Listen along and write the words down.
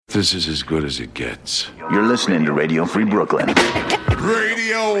This is as good as it gets. You're listening to Radio Free Brooklyn.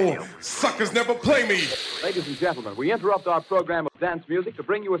 Radio suckers never play me. Ladies and gentlemen, we interrupt our program of dance music to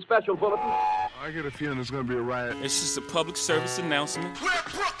bring you a special bulletin. I get a feeling there's going to be a riot. It's just a public service announcement. Where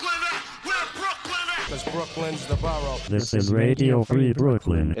Brooklyn at? Where Brooklyn at? Because Brooklyn's the borough. This is Radio Free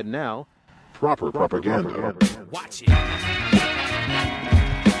Brooklyn. And now, Proper propaganda. Watch it.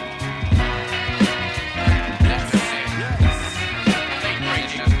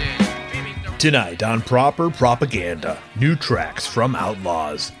 Tonight on Proper Propaganda, new tracks from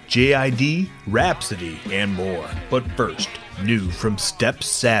Outlawz, JID, Rapsody, and more. But first, new from Step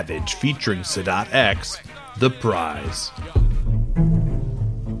Savage featuring Sadat X, The Prize.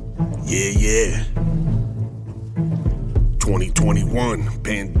 Yeah. 2021,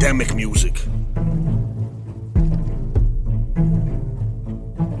 pandemic music.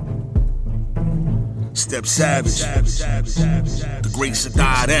 Step Savage, the great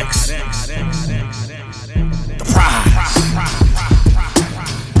Sadat X, The Prize.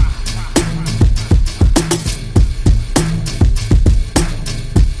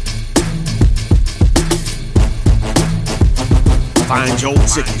 Find your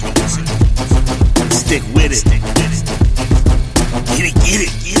ticket, stick with it, get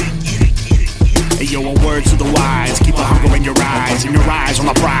it. Hey yo, a word to the wise, keep a hunger in your eyes on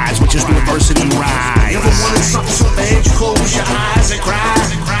the prize, which is the adversity rise. Never wanted something so bad you close your eyes and cry.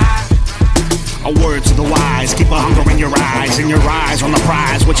 A word to the wise, keep a hunger in your eyes on the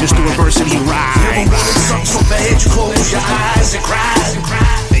prize, which is the adversity rise. Never wanted something so bad you close your eyes and cry.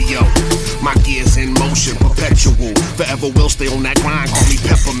 Hey yo, my gears in motion, perpetual, forever will stay on that grind, call me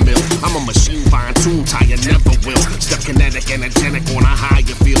Peppermill. I'm a machine fine-tuned, tire never will. Step kinetic, energetic on a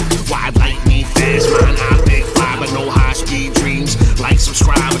higher field. Wide lightning, fast mind, optic, fiber, no high-speed dreams. Like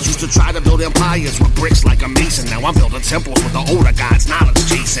subscribers, used to try to build empires with bricks like a mason. Now I'm building temples with the older gods, knowledge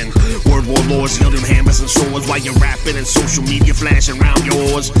chasing. Word warlords yielding hammers and swords while you're rapping and social media flashing around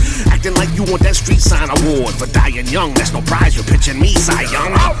yours. Acting like you want that street sign award for dying young. That's no prize, you're pitching me, Cy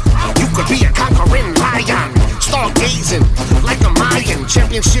Young. You could be a conquering lion, stargazing like a Mayan,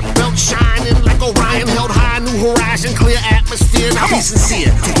 championship belt shining like Orion, held high, new horizon, clear atmosphere. Now be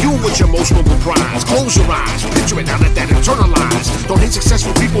sincere, to you with your most noble prize. Close your eyes, picture it, now let that internalize. Don't hate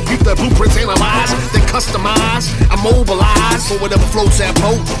successful people, keep their blueprints analyze, then customize, immobilize for whatever floats that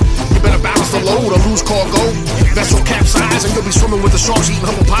boat. You better balance the load or lose cargo. Vessel capsize and you'll be swimming with the sharks, eating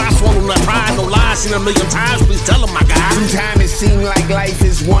humble pie, swallowing that pride. No lies, seen a million times, please tell them, my guy. Sometimes it seems like life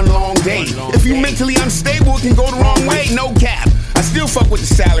is one long day. If you mentally unstable, it can go the wrong way. No cap, I still fuck with the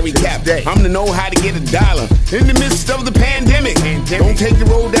salary cap. I'm to know how to get $1 in the midst of the pandemic. Don't take the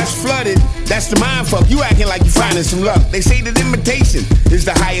road that's flooded. That's the mind fuck. You acting like you finding some luck. They say that imitation is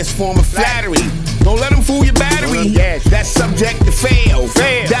the highest form of flattery. Don't let them fool your battery. That's subject to fail.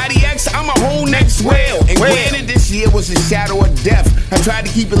 Daddy X, I'm a whole next whale. And granted, this year was a shadow of death. I tried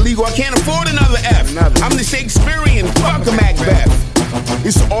to keep it legal. I can't afford another F. I'm the Shakespearean. Fuck a Macbeth.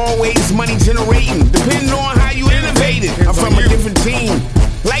 It's always money generating, depending on how you innovated. I'm from a different team,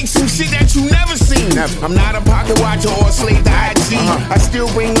 like some shit that you never seen. I'm not a pocket watcher or a slave to IG. I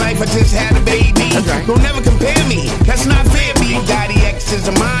still bring life, I just had a baby. Don't never compare me, that's not fair. Big Daddy X is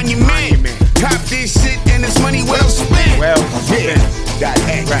a monument. Cop this shit and it's money well spent. Daddy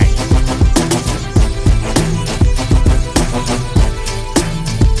X. Right.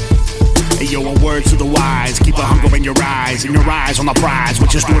 Hey yo, a word to the wise, keep a hunger in your eyes on the prize,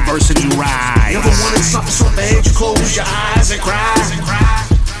 which is the adversity rise. Never wanted something so bad you close your eyes and cry.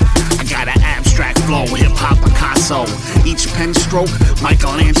 I got an abstract flow, hip-hop Picasso. Each pen stroke,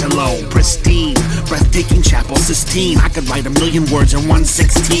 Michelangelo. Pristine, breathtaking Chapel Sistine. I could write 1,000,000 words in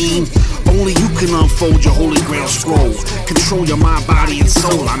 1/16. Only you can unfold your holy grail scroll. Control your mind, body, and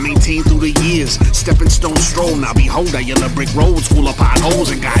soul. I maintain through the years, stepping stone stroll. Now behold, I yellow brick roads full of potholes,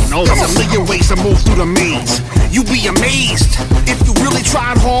 and God knows there's 1,000,000 ways to move through the maze. You be amazed, if you really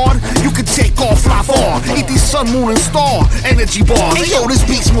tried hard, you could take off, fly far. Eat these sun, moon, and star energy bars. Hey yo, this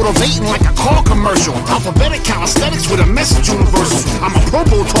beat's motivating like a car commercial. Alphabetic calisthenics with a message universal. I'm a Pro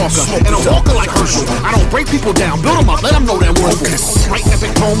Bowl talker and a walker like Herschel. I don't break people down, build them up, let them know they're worthless. Write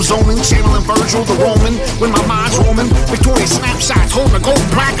epic poems, zoning, channeling Virgil, the Roman. When my mind's roaming, victorious snapshots, holding a golden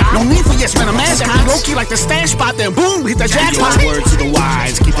plaque. No need for yes, man, a mascot. Low-key like the stash spot, then boom, hit the jackpot. Word to the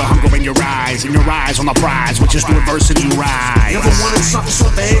wise, keep a hunger in your eyes on the prize, which is the adversity rise. Never wanted something so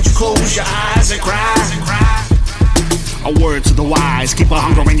bad you close your eyes and cry. A word to the wise, keep a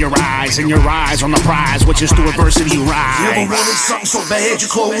hunger in your eyes on the prize, which is through adversity rise. Never wanted something so bad you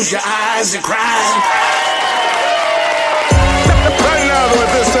close your eyes and cry. Right now, though,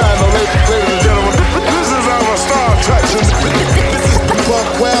 at this time, though, ladies and gentlemen, this is our star attraction. Buck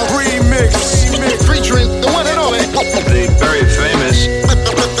well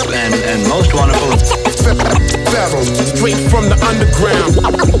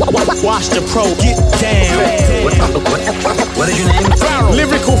underground. Watch the pro get down. What is your name?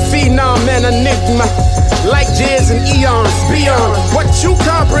 Lyrical phenom and enigma, like years and eons beyond what you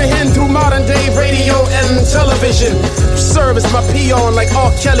comprehend through modern day radio and television. Serve as my peon like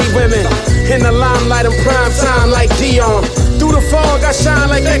R. Kelly women, in the limelight in prime time like Dion. Through the fog I shine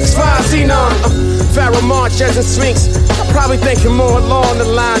like X5 Xenon. Pharaoh March as a Sphinx, probably thinking more along the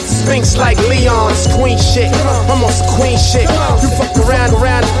lines of Sphinx like Leon's queen shit. I'm on some queen shit. You fuck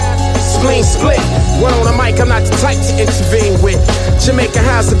around, spleen split. One on the mic, I'm not the type to intervene with. Jamaica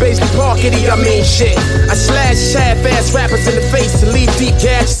House, the basement park, I mean shit. I slash half-ass rappers in the face to leave deep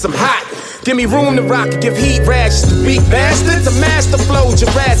gashes. I'm hot. Give me room to rock, give heat rashes to weak bastards. A master flow,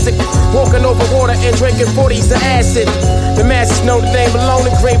 Jurassic. Walking over water and drinking 40s of acid. The masses know the name alone,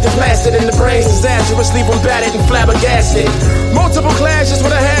 engraved and blasted in the brains. Disastrous, leave them battered and flabbergasted. Multiple clashes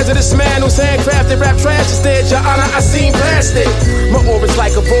with a hazardous man whose handcrafted rap trash is dead. Your honor, I seen past it. My aura's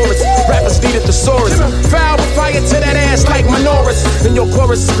like a vorus, rappers need a thesaurus. Foul with fire to that ass like menorahs. And your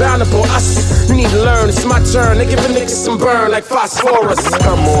chorus is bountiful. Us, you need to learn, it's my turn. They give a nigga some burn like phosphorus.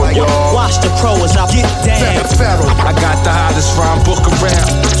 Come on, y'all. Watch the pro as I get down. Pharaoh, I got the hottest rhyme book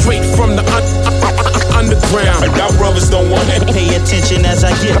around. Straight from the underground. Y'all brothers don't want it. Pay attention as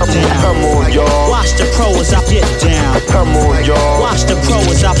I get down. Come on, y'all. Watch the pro as I get down. Come on, y'all. Watch the pro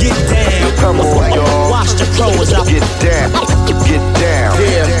as I get down. Come on, y'all. Watch the pro as I get down. Get down.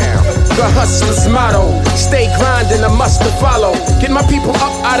 Yeah. The hustler's motto. Stay grinding, I must follow. Get my people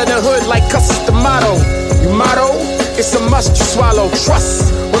up out of the hood like custom motto. You motto? It's a must you swallow.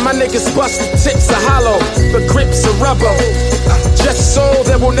 Trust. When my niggas bust, the tips are hollow. The grips are rubber. Just so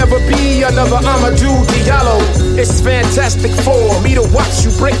there will never be another Amadou Diallo. It's fantastic for me to watch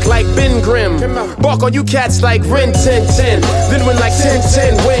you break like Ben Grimm. Bark on you cats like Ren 10-10. Then win like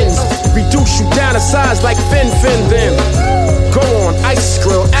 10-10 wins. Reduce you down to size like Fin then. Go on, ice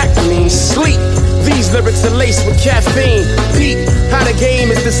grill, acne, sleep. These lyrics are laced with caffeine. Peep, how the game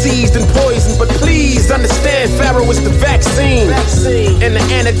is diseased and poisoned. But please understand, Pharaoh is the vaccine. And the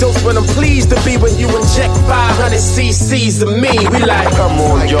antidote's what I'm pleased to be when you inject 500 cc's of me. We like, come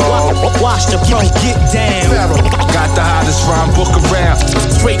on, y'all. watch the pro get down. Pharaoh, got the hottest rhyme book around.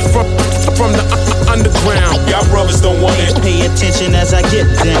 Straight from the underground. Y'all brothers don't want it. Pay attention as I get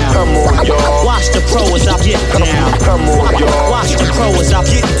down. Come on, y'all. Watch the pro as I get down. Come on, y'all. Watch the pro as I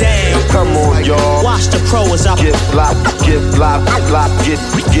get down. Come on, y'all. Watch the pro as I get block, get down,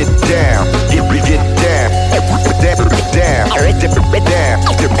 get down, get down,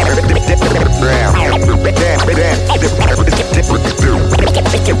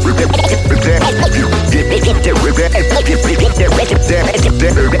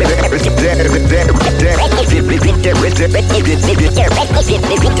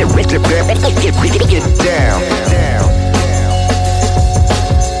 down.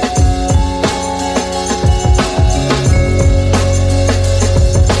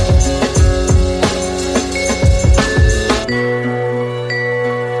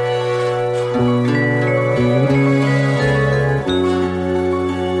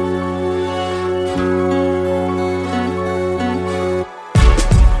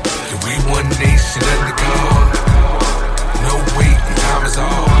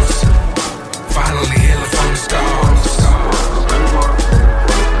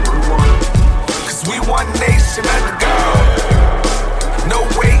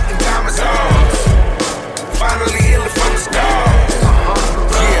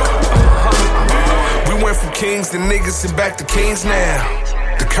 The niggas and back to kings now.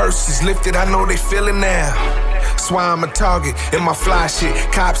 The curse is lifted, I know they feel it now. That's why I'm a target in my fly shit.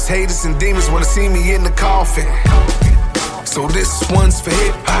 Cops, haters, and demons wanna see me in the coffin. So this one's for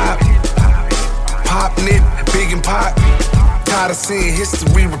hip hop. Pop nip, big and pop. Tired of seeing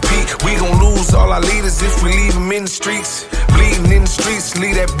history repeat. We gon' lose all our leaders if we leave them in the streets. Bleeding in the streets,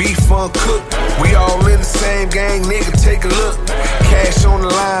 leave that beef uncooked. We all in the same gang, nigga, take a look. Cash on the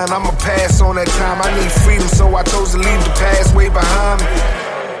line, I'ma pass on that time. I need freedom, so I chose to leave the past way behind me.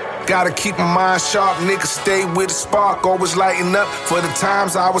 Gotta keep my mind sharp, nigga, stay with the spark. Always lighting up for the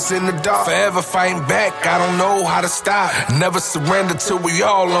times I was in the dark. Forever fighting back, I don't know how to stop. Never surrender till we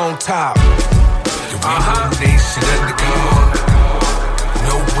all on top. We one nation under God.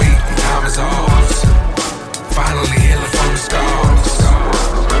 No waiting, time is ours. Finally healing from the scars.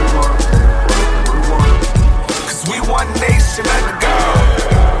 Cause we one nation under God.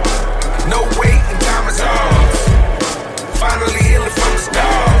 No waiting, time is ours. Finally healing from the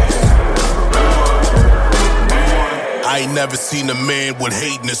scars. I ain't never seen a man with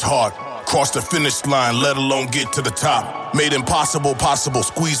hate in his heart. cross the finish line, let alone get to the top. Made impossible possible,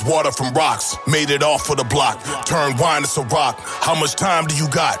 squeeze water from rocks. Made it off for the block, turn wine to rock. How much time do you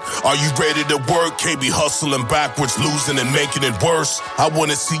got? Are you ready to work? Can't be hustling backwards, losing and making it worse. I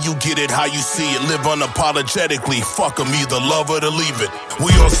wanna see you get it how you see it. Live unapologetically, fuck 'em, either love it or leave it.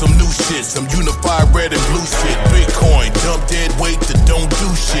 We on some new shit, some unified red and blue shit. Bitcoin, dump dead weight that don't do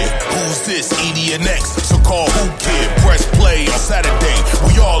shit. Who's this? EDNX, so call who kid. Press play on Saturday,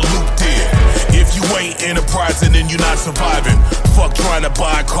 we all looped in. If you ain't enterprising, then you're not surviving. Fuck trying to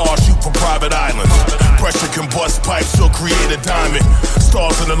buy a car, shoot for private islands. Pressure can bust pipes, so create a diamond.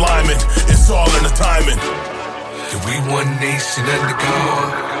 Stars in alignment, it's all in the timing. Yeah, we one nation under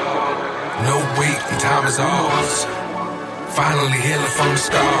God. No wait, and time is ours. Finally healing from the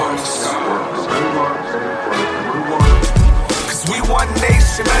scars. Cause we one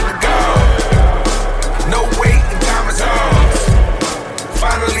nation under God. No wait, and time is ours.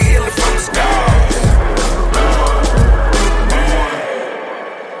 Finally healing from the scars.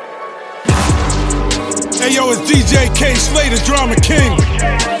 Hey yo, it's DJ K Slater, Drama King.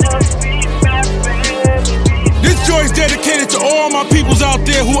 This joint's dedicated to all my peoples out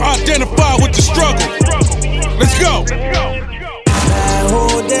there who identify with the struggle. Let's go. My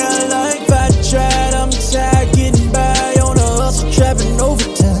whole damn life I tried, I'm tired getting by on a hustle, trapping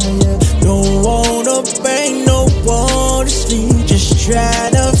overtime. Yeah. Don't wanna bang, no one to sleep, just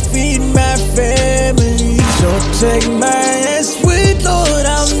trying to feed my family. So take my ass with Lord,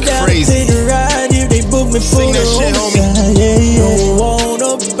 I'm down to take a ride if they book me for the homicide. Yeah, don't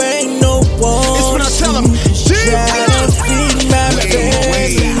wanna bang, no one. It's when I tell them, just trying to feed my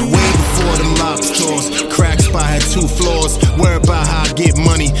family. Way before them lock stores, crack spot had 2 floors. Worry about how I get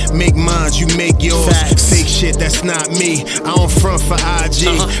money, make mines, you make yours. Facts. Fake shit, that's not me. I don't front for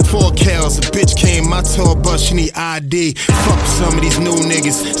IG. 4 Kels, a bitch came, my tour bus, she need ID. Fuck some of these new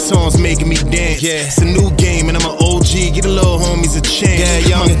niggas, songs making me dance. Yeah. It's a new game and I'm an OG, get a little homies a chance. Yeah,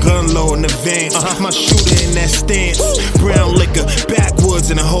 young. My gun low in advance, my shooter in that stance. Brown liquor, backwoods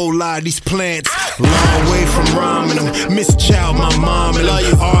and a whole lot of these plants. Long way from rhyming them, Miss Child, my mom and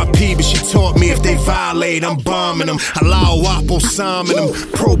them. RP, but she taught me if they violate, I'm bombing them. Allow Wapo, Simon them,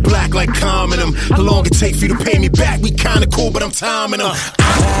 pro-black like common them. How long it take for you to pay me back? We kinda cool, but I'm timing them.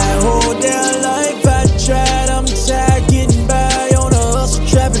 My whole damn life I tried, I'm tired getting by on a hustle,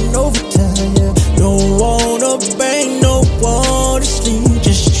 trapping overtime. Yeah. Don't wanna bang, no one to sleep,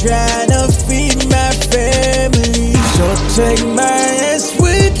 just trying to feed my family. So take my ass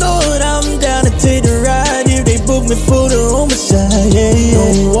with Lord, I'm down to take the ride if they book me for the homicide. Yeah.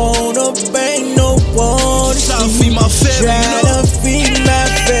 Don't wanna bang, no one to sleep, trying to feed my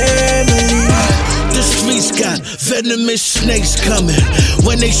family. The streets got venomous snakes coming.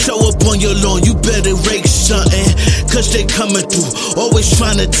 When they show up on your lawn, you better rake something. Cause they coming through, always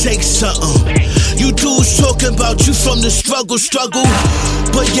trying to take something. You dudes talking about you from the struggle,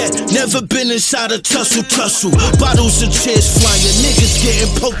 but yet never been inside a tussle. Bottles and chairs flying, niggas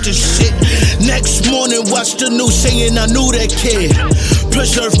getting poked and shit. Next morning, watch the news saying I knew that kid.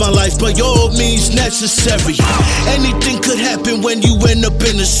 Preserve my life by all means necessary. Anything could happen when you end up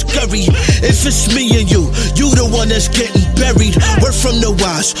in a scurry. If it's me and you the one that's getting buried. Word from the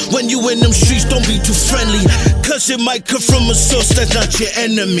wise, when you in them streets, don't be too friendly. Cause it might come from a source that's not your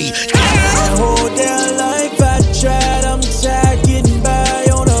enemy. My whole damn life I tried, I'm tired getting by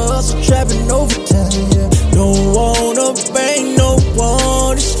on a hustle, trapping overtime. Yeah. Don't wanna bang, no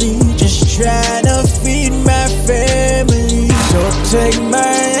one to sleep, just trying to feed my family. So take my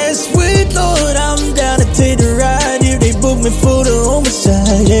ass with Lord, I'm down to take the ride if they book me for the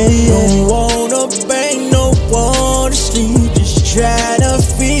homicide. Yeah. Don't wanna bang, no one to sleep, just trying to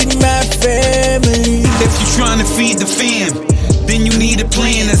feed my family. If you're trying to feed the fam, then you need a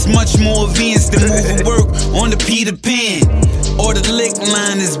plan that's much more advanced than moving work on the Peter Pan. Or the lick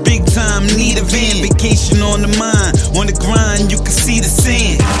line is big time, need a van. Vacation on the mind, on the grind, you can see the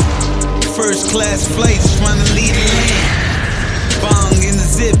sand. First class flights, trying to lead the land. Bong in the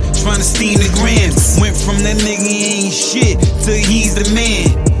zip, trying to steam the grams. Went from that nigga ain't shit to he's the man.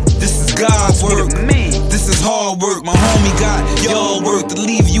 This is God's work, this is hard work. My homie got y'all work to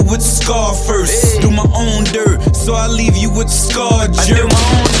leave you with the scar first. Do my own dirt, so I leave you with the scar jerk. I do my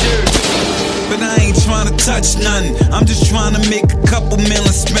own dirt, but I ain't trying to touch nothing. I'm just trying to make a couple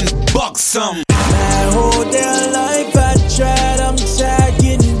million, spend $1 something. My whole damn life I tried, I'm tired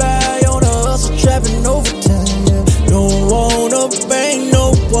getting by on a hustle, trapping overtime. Yeah. Don't wanna bang,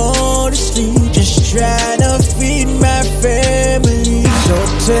 no one to sleep, just trying to feed my family. So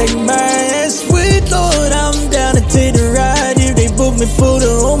take my ass with Lord, I'm down to take the ride if they book me for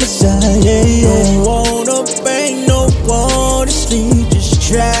the homicide. Yeah. Don't wanna bang, no one to sleep, just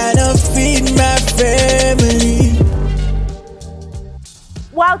trying to feed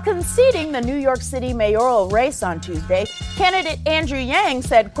While conceding the New York City mayoral race on Tuesday, candidate Andrew Yang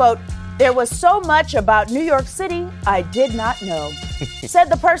said, quote, "There was so much about New York City I did not know." Said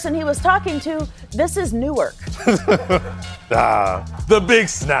the person he was talking to, "This is Newark." The big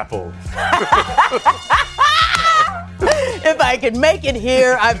Snapple. If I can make it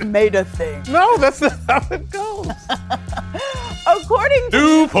here, I've made a thing. No, that's not how it goes. According to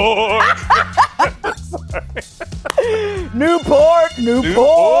Newport. Newport.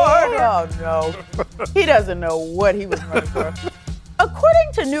 Oh, no. He doesn't know what he was running for.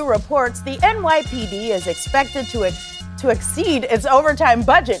 According to new reports, the NYPD is expected to exceed its overtime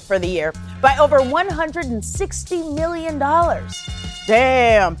budget for the year by over $160 million.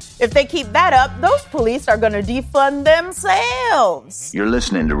 Damn. If they keep that up, those police are going to defund themselves. You're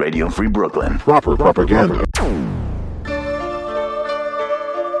listening to Radio Free Brooklyn. Proper propaganda.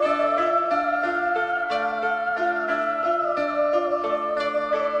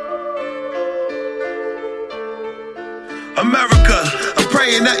 America, I'm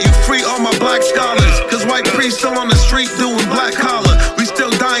praying that you free all my black scholars. Cause white priests still on the street doing black collar. We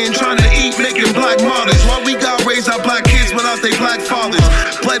still dying trying to eat, making black martyrs. Why we gotta raise our black kids without their black fathers?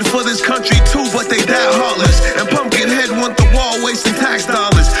 Bled for this country too, but they that heartless. And Pumpkinhead want the wall wasting tax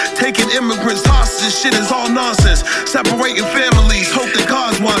dollars. Taking immigrants hostage, shit is all nonsense. Separating families, hope that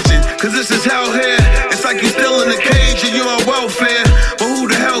God's watching. Cause this is hell here. It's like you're still in a cage and you're on welfare. But who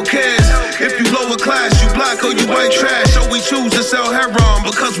the hell cares? If you lower class, you black or you white trash. So we choose to sell heroin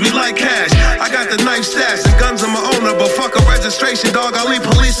because we like cash. I got the knife stash and guns on my owner, but fuck a registration, dog. I'll leave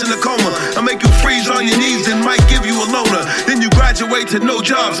police in a coma. I'll make you freeze on your knees and might give you a loner. Then you graduate to no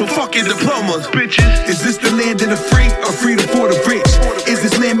job, so fuck your diplomas, bitches. Is this the land of the free or freedom for the rich? Is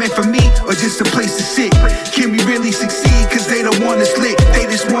this land meant for me or just a place to sit? Can we really succeed? Cause they don't want us lit. They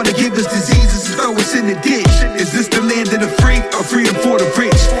just want to give us diseases and throw us in the ditch. Is this the land of the free or freedom for the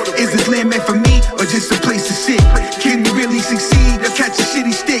rich? Is this land meant for me or just a place to sit? Can we really succeed or catch a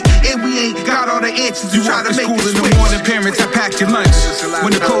shitty stick? And we ain't got all the answers. You try to make school in the morning, parents have packed your lunch.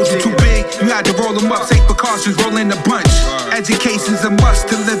 When the clothes are too big, you had to roll them up. Take precautions, roll in a bunch. Education's a must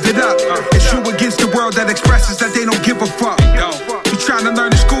to live it up. It's you against the world that expresses that they don't give a fuck. You trying to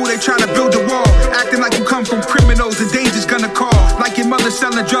learn in school, they trying to build a wall. Acting like you come from criminals and danger's gonna call. Like your mother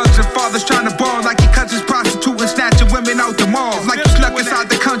selling drugs and father's trying to ball. Like your cousin's prostituting, snatching women out the mall. Like you snuck inside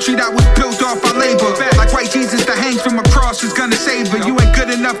the country that was built off our labor. Like white Jesus that hangs from a cross is gonna save her. You ain't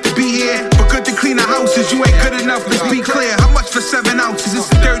good enough to be here, but good to clean our houses. You ain't good enough, let's be clear. How much for 7 ounces? It's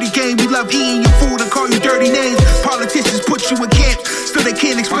a dirty game. We love eating your food and call you dirty names. Politicians put you in camps, still they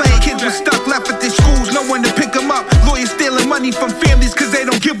can't explain. Kids were stuck, left at their schools, no one to pick them up. Lawyers stealing money from families cause they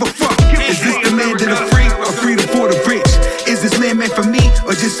don't give a fuck. Is this the land of the free or freedom for the rich? Is this land meant for me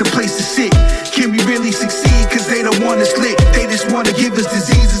or just a place to sit? Can we really succeed? Cause they don't want us lit. They just want to give us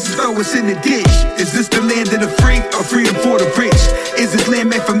diseases and throw us in the ditch. Is this the land of the free or freedom for the rich? Is this land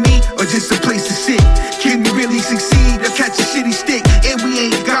meant for me or just a place to sit? Can we really succeed or catch a shitty stick? And we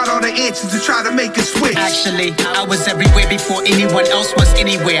ain't got all the answers to try to make a switch. Actually, I was everywhere before anyone else was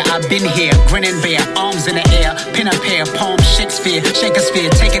anywhere. I've been here, grinning bare, arms in the air, pin a pair, palm Shakespeare, shake a sphere,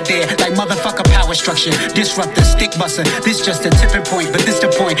 take it there, like motherfucker power structure, disruptor, stick buster. This just a tipping point, but this the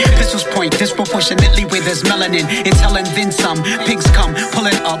point. Pistols point disproportionately where there's melanin. It's hell and then some. Pigs come, pull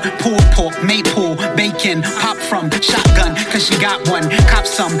it up, pulled pork, made pool, bacon, pop from shotgun, cause she got one. Cop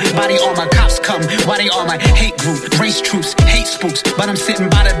some, body armor, cops come, body armor, hate group, race troops, hate spooks, but I'm sitting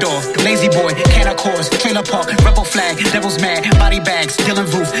by the door. Lazy boy, can of course, trailer park, rebel flag, devil's mad, body bags, Dylan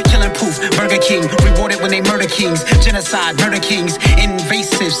roof, killing proof, Burger King, rewarded when they murder kings, genocide, murder kings,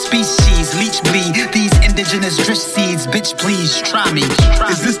 invasive species, leech bleed, these indigenous drift seeds, bitch please, try me.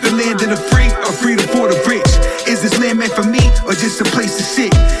 Is this the land of the free or freedom for the rich? Is this land meant for me or just a place to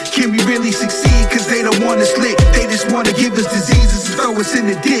sit? Can we really succeed? Cause they don't want us lit. They just want to give us diseases and throw us in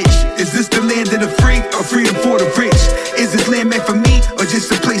the ditch. Is this the land of the free or freedom for the rich? Is this land meant for me or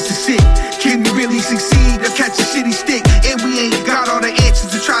just a place to sit? Can we really succeed or catch a shitty stick? And we ain't got all the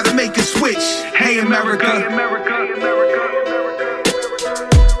answers to try to make a switch. Hey America, hey America, hey America.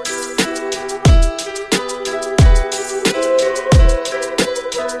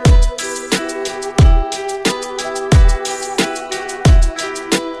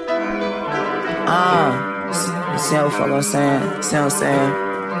 See what I'm saying? See what I'm saying?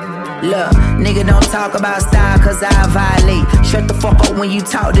 Look, nigga don't talk about style cause I violate.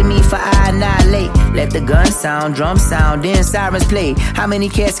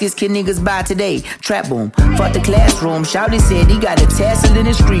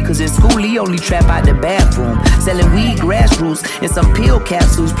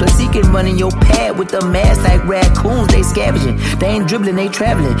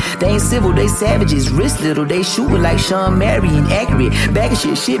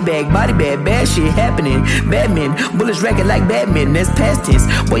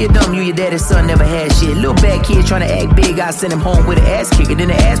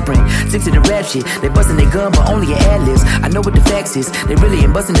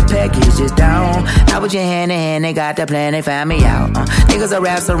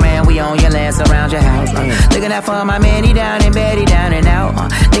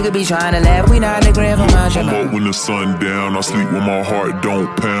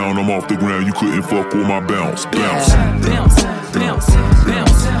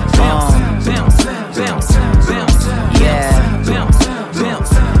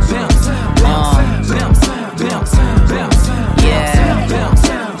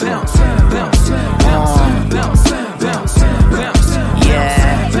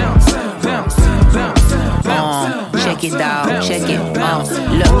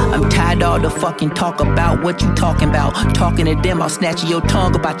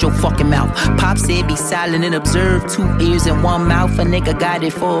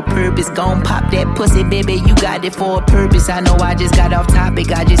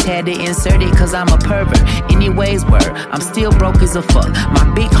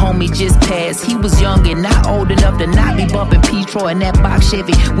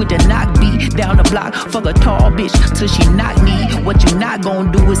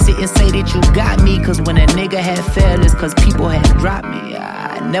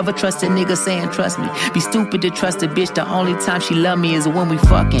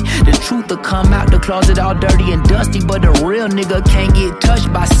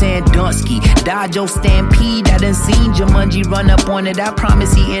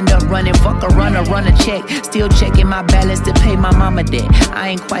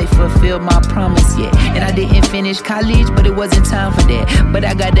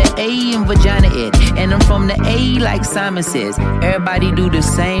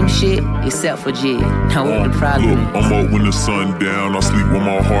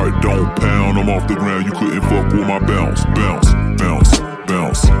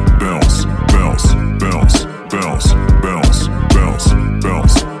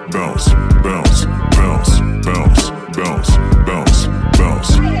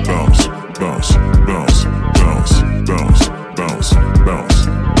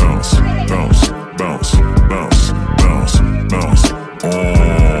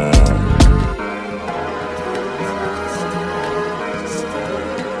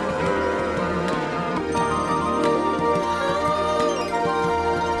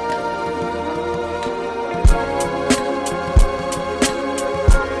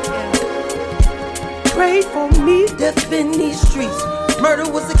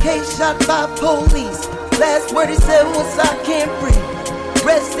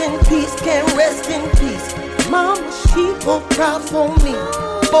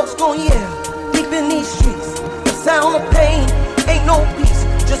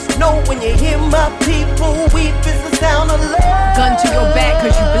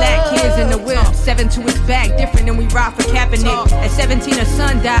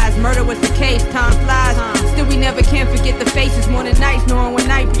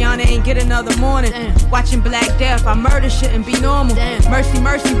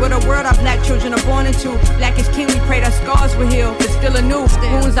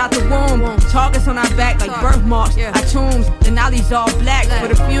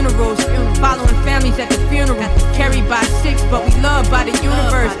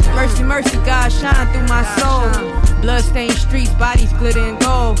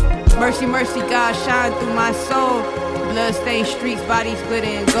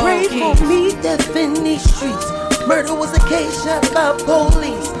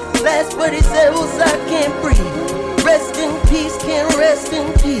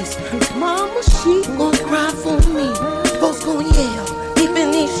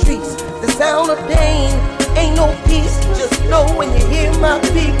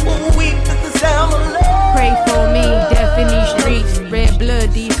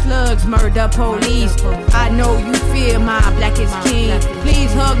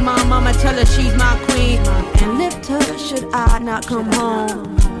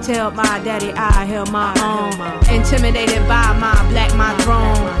 Tell my daddy I held my own. Intimidated by my black, my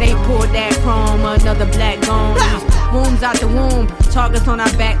throne. They pulled that chrome, another black gone. Wombs out the womb, targets on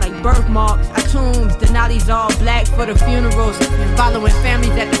our back like birthmarks. Our tombs, Denali's all black for the funerals. Following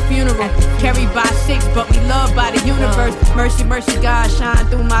families at the funeral. Carried by 6, but we loved by the universe. Mercy, mercy, God, shine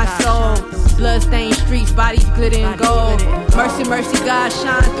through my soul. Bloodstained streets, bodies glitter in gold. Mercy, mercy, God,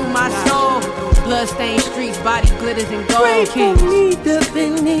 shine through my soul. Bloodstained streets, body glitters in gold. Pray for me, death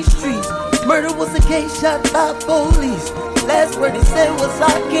in these streets. Murder was a case shot by police. Last word he said was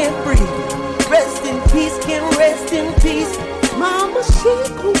I can't breathe. Rest in peace, can rest in peace. Mama, she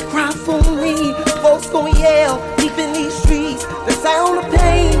gon' cry for me. Folks gon' yell deep in these streets. The sound of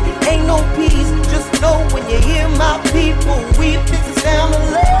pain ain't no peace. Just know when you hear my people weep, it's the sound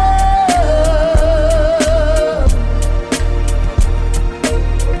of love.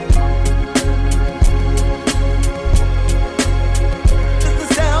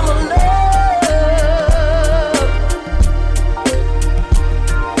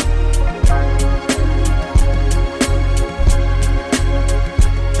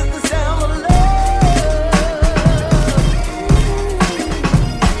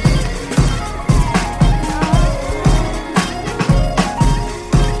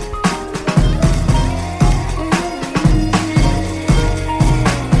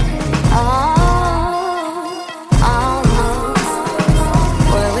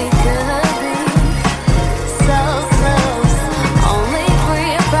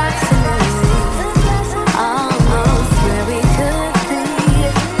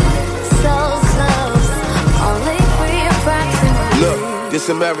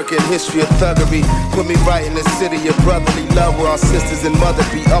 American history of thuggery put me right in the city of brotherly love, where our sisters and mother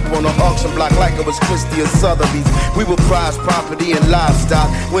be up on the auction block like it was Christie or Sotheby's. We were prized property and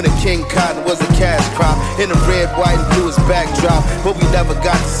livestock when the king cotton was a cash crop. In the red, white, and bluest backdrop, but we never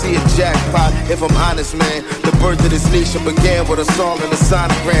got to see a jackpot. If I'm honest, man, the birth of this nation began with a song and a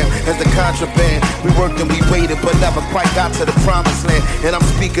sonogram as the contraband. We worked and we waited, but never quite got to the promised land. And I'm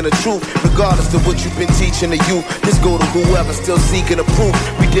speaking the truth, regardless of what you've been teaching to you. This go to whoever still seeking the proof.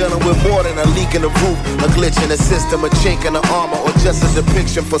 We dealing with more than a leak in the roof, a glitch in the system, a chink in the armor, or just a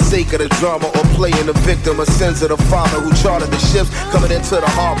depiction for sake of the drama, or playing the victim of sins of the father who chartered the ships coming into the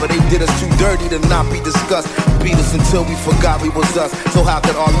harbor. They did us too dirty to not be discussed, beat us until we forgot we was us. So how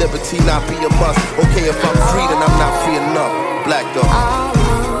could our liberty not be a must? Okay, if I'm free, then I'm not free enough. Black dog.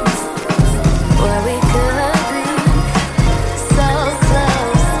 Where we could be so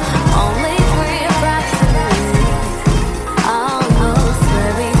close, only free approximately. Almost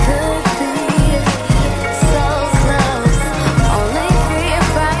where we could be so close, only free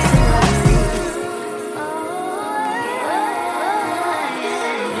approximately.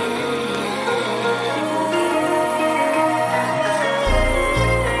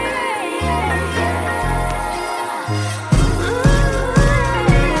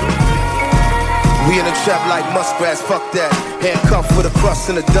 We in the trap like muskrats, fuck that. Handcuffed with a crust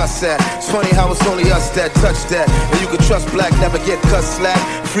in the dust at. It's funny how it's only us that touch that. And you can trust black, never get cut slack.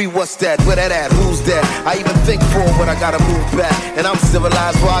 Free, what's that? Where that at? Who's that? I even think for when I gotta move back. And I'm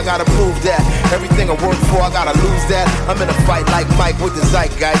civilized, well I gotta prove that. Everything I work for, I gotta lose that. I'm in a fight like Mike with the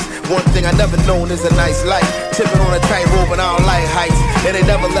zeitgeist. One thing I never known is a nice life. Tipping on a tightrope and I don't like heights. And they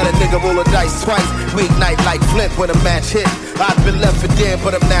never let a nigga roll a dice twice. We ignite like Flint when a match hit. I've been left for dead,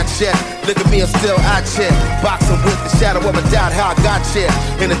 but I'm not yet. Look at me, I'm still out here. Boxing with the shadow of a doubt how I got here.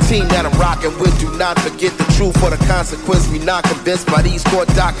 In a team that I'm rocking with, do not forget the truth or the consequence. We not convinced by these court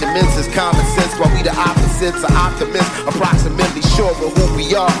documents. It's common sense, while we the opposites are optimists. Approximately sure of who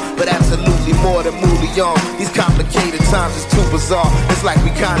we are, but absolutely more than Moulion. These complicated times is too bizarre. It's like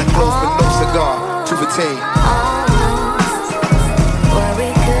we kinda close but no cigar. 215. Where we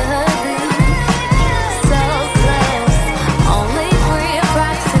could be so close, only free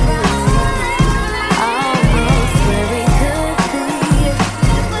approximately. Almost where we could be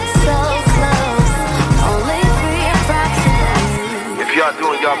so close, only free approximately. If y'all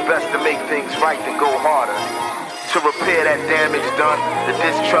doing y'all best to make things right, then go harder. To repair that damage done, the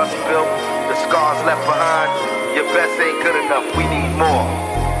distrust built, the scars left behind. Your best ain't good enough, we need more.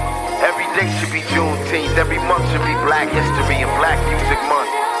 Every day should be Juneteenth, every month should be Black History and Black Music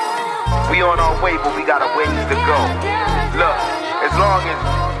Month. We on our way, but we got a ways to go. Look, as long as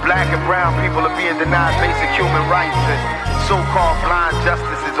black and brown people are being denied basic human rights and so-called blind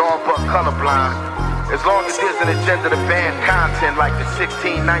justice is all but colorblind, as long as there's an agenda to ban content like the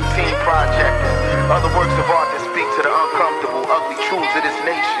 1619 Project and other works of art that speak to the uncomfortable, ugly truths of this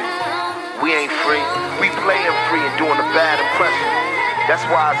nation, we ain't free. We playing free and doing a bad impression. That's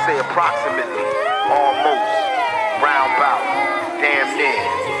why I say approximately, almost, round bout. damn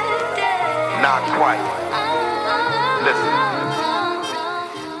near. Not quite. Listen.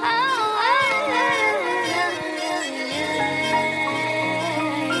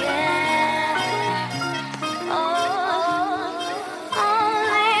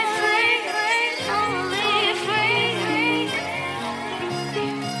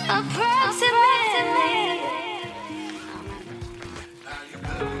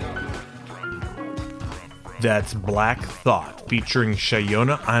 That's Black Thought featuring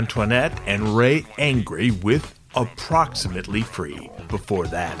Shayona Antoinette and Ray Angry with Approximately Free. Before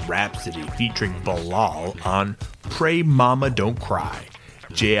that, Rapsody featuring Bilal on Pray Mama Don't Cry.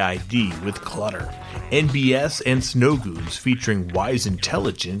 JID with Clutter. NBS and Snow Goons featuring Wise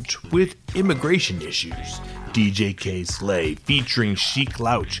Intelligent with Immigration Issues. DJ K Slay featuring Chic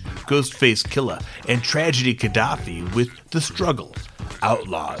Louch, Ghostface Killa, and Tragedy Gaddafi with The Struggle.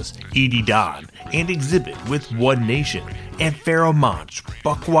 Outlawz, Edie Don, and Exhibit with One Nation, and Pharaoh Monch,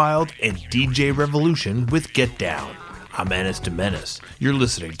 Buckwild, and DJ Revolution with Get Down. I'm Menace to Menace. You're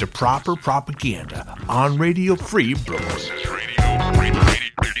listening to Proper Propaganda on Radio Free Brooklyn.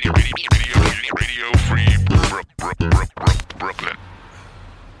 Radio Free Brooklyn.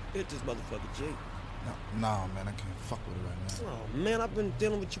 Hit this motherfucker, G. Nah, man, I can't fuck with it right now. Oh, man, I've been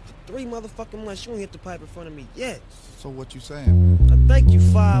dealing with you for 3 motherfucking months. You ain't hit the pipe in front of me yet. So what you saying? I think you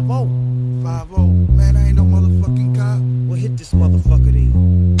 5-0. 5-0? Man, I ain't no motherfucking cop. Well, hit this motherfucker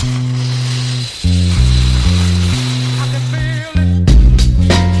then. I can feel it.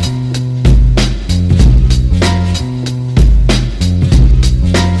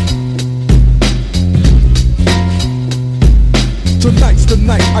 Tonight's the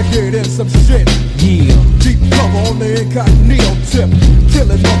night I get in some shit. Yeah. Deep cover on the incognito tip.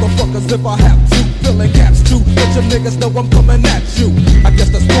 Killing motherfuckers if I have to. Filling caps too. Let your niggas know I'm coming at you. I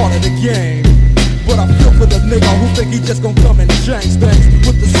guess that's part of the game. But I feel for the nigga who think he just gon' come and change things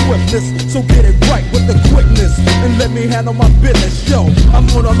with the swiftness. So get it right with the quickness and let me handle my business. Yo, I'm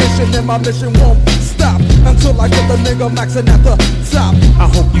on a mission and my mission won't stop until I get the nigga maxing at the top. I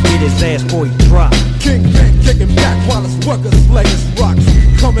hope you get his ass before he drop. Kingpin kicking back while his workers slay his rocks.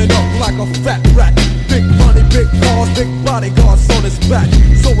 Coming up like a fat rat. Big money, big cars, big bodyguards on his back.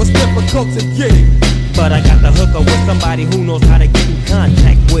 So it's difficult to get him. But I got the hooker with somebody who knows how to get in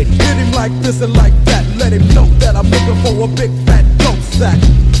contact with him. Hit him like this and like that. Let him know that I'm looking for a big fat dope sack.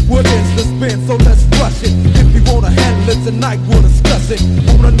 What is the spin? So let's rush it. If you wanna handle it tonight, we'll discuss it.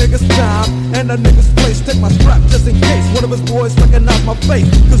 On a nigga's time and a nigga's place. Take my strap just in case one of his boys recognize my face.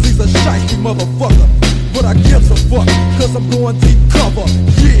 Cause he's a shiesty motherfucker. But I give a fuck, cause I'm going deep cover.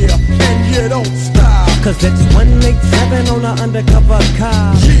 Yeah, and you don't stop. Cause it's 187 on an undercover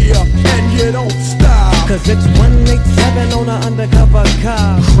car. Yeah, and you don't stop. Cause it's 187 on an undercover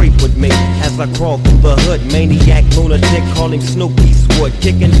car. Creep with me as I crawl through the hood. Maniac, lunatic, calling Snoop Eastwood.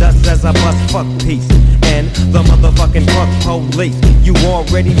 Kicking dust as I bust fuck peace. And the motherfucking fuck police. You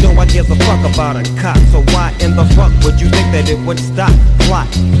already know I give a fuck about a cop. So why in the fuck would you think that it would stop? Plot,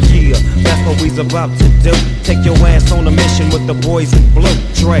 yeah, that's what we's about to do. Take your ass on a mission with the boys in blue.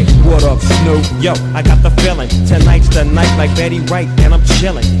 Dre, what up, Snoop? Yo, I got the feeling. Tonight's the night like Betty Wright. And I'm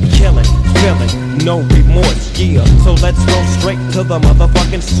chilling, killing, feeling, no remorse, yeah. So let's go straight to the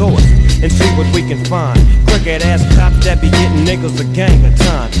motherfucking source and see what we can find. Crooked ass cops that be getting niggas a gang of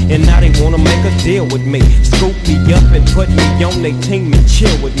time. And now they wanna make a deal with me. Scoop me up and put me on their team and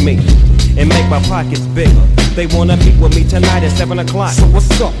chill with me. And make my pockets bigger. They wanna meet with me tonight at 7 o'clock. So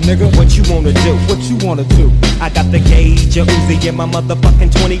what's up, nigga? What you wanna do? What you wanna do? I got the gauge, a Uzi, and my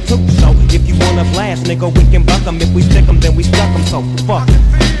motherfucking 22. So if you wanna blast, nigga, we can buck 'em. If we stick 'em, then we stuck 'em. So fuck.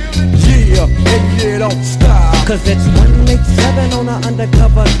 Yeah, and you don't stop. Cause it's 187 on an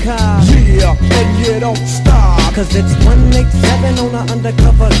undercover car. Yeah, and you don't stop. Cause it's 187 on an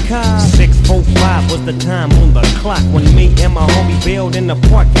undercover car. 6:45 was the time on the clock when me and my homie bailed in the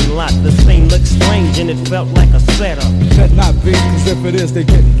parking lot. The scene looked strange and it felt like a setup. Could not be, cause if it is, they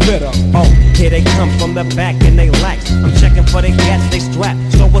getting lit up. Oh, here they come from the back and they lax. I'm checking for the gas, they strapped.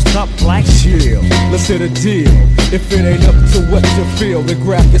 So what's up, Black? Chill, let's hit a deal. If it ain't up to what you feel, then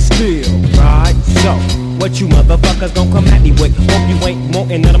grab your steel. Right, so what you motherfuckers gon' come at me with? Hope you ain't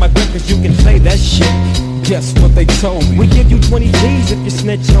wanting none of my grip, cause you can say that shit. Guess what they told me? We give you 20 G's if you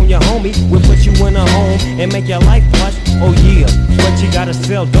snitch on your homie. We'll put you in a home and make your life plush. Oh yeah, but you gotta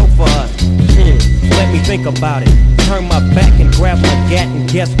sell dope for us. Let me think about it. Turn my back and grab my gat and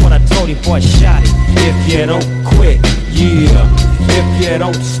guess what I told him before I shot it. If you don't quit, yeah. If you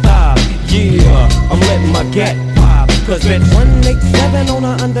don't stop, yeah. I'm letting my gat pop. Cause it's 187 on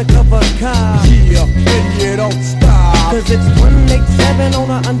an undercover car. Yeah, and you don't stop. Cause it's 187 on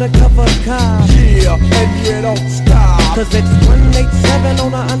an undercover car. Yeah, and you don't stop. Cause it's 187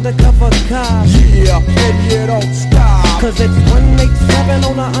 on an undercover car. Yeah, and you don't stop. Cause it's 187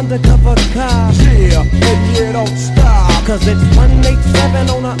 on an undercover car. Yeah, and you don't stop. Cause it's 187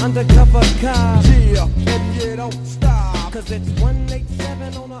 on an undercover car. Yeah, and you don't stop. Cause it's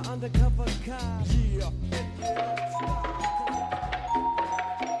 187 on an undercover car. Yeah, and you don't stop.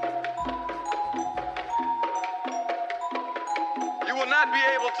 You will not be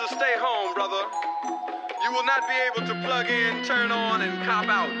able to stay home, brother. You will not be able to plug in, turn on, and cop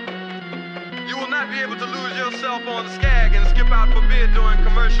out. You will not be able to lose yourself on the skag and skip out for bid during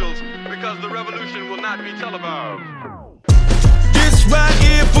commercials because the revolution will not be televised. This right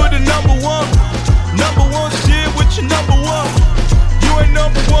here for the number one. Number one shit with your number one. You ain't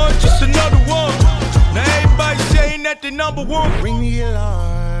number one, just another one. Now everybody saying that they number one. Ring the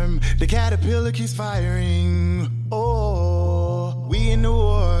alarm, the caterpillar keeps firing. Oh, we in the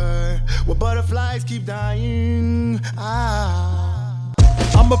war, where butterflies keep dying.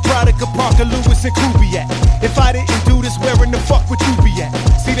 I'm a product of Parker, Lewis, and Kubiak. If I didn't do this, where in the fuck would you be at?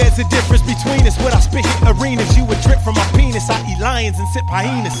 See, there's a difference between us. What I spit hit arenas, you would drip from my penis. I eat lions and sip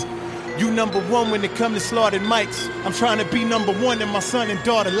hyenas. You number one when it come to slaughtered mics. I'm trying to be number one in my son and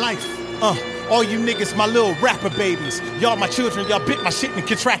daughter life. All you niggas, my little rapper babies. Y'all my children, y'all bit my shit and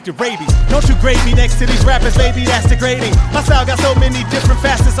contracted rabies. Don't you grade me next to these rappers, baby, that's degrading. My style got so many different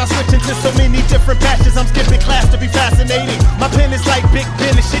facets, I switch into so many different patches. I'm skipping class to be fascinating. My pen is like Big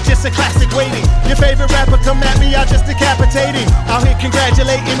Ben, this shit just a classic waiting. Your favorite rapper come at me, I just decapitating. Out here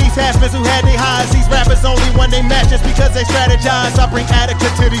congratulating these haspers who had they highs. These rappers only won they matches because they strategize. I bring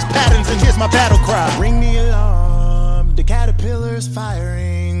adequate to these patterns and here's my battle cry. Ring the alarm, the caterpillar's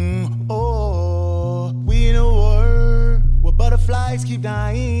firing. Oh, we in a war where butterflies keep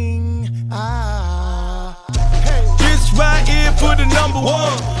dying. Hey, this right here for the number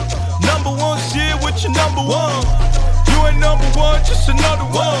one. Number one shit with your number one. You ain't number one, just another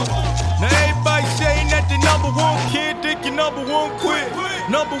one. Now everybody saying that they number one kid, think you number one quit.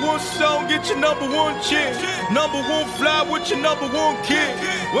 Number one song, get your number one chick. Number one fly with your number one kid.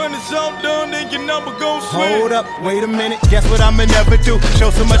 When it's all done, then your number gon' swing. Hold up, wait a minute, guess what I'ma never do?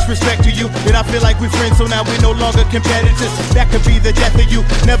 Show so much respect to you that I feel like we're friends, so now we're no longer competitors. That could be the death of you.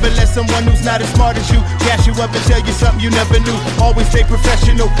 Never let someone who's not as smart as you gas you up and tell you something you never knew. Always stay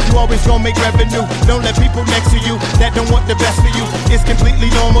professional, you always gon' make revenue. Don't let people next to you that don't want the best for you. It's completely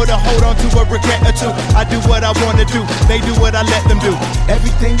normal to hold on to a regret or two. I do what I wanna do, they do what I let them do.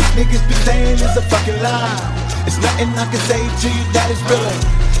 Everything these niggas be saying is a fucking lie. It's nothing I can say to you that is real.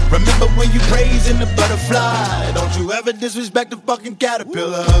 Remember when you praising the butterfly. Don't you ever disrespect the fucking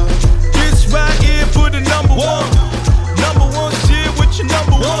caterpillar. This right here for the number one. Number one shit with your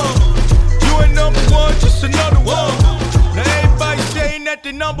number one. You ain't number one, just another one. Now everybody saying that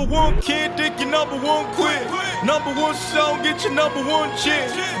they number one kid, think you number one quit. Number one song, get your number one chick.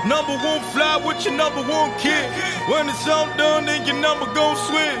 Number one fly with your number one kid. When it's all done, then your number gon'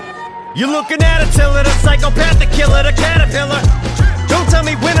 swing. You're looking at a tiller, the psychopath, the killer, the caterpillar. Don't tell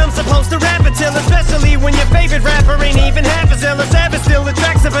me when I'm supposed to rap until, especially when your favorite rapper ain't even half as ill. A savage still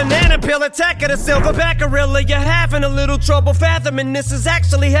attracts a banana peel, attack of the silverback gorilla. You're having a little trouble fathoming this is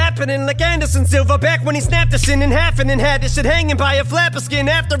actually happening. Like Anderson Silverback when he snapped the shit in half and then had this shit hanging by a flap of skin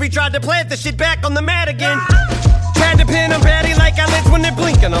after he tried to plant the shit back on the mat again. Had to pin them batty like eyelids when they're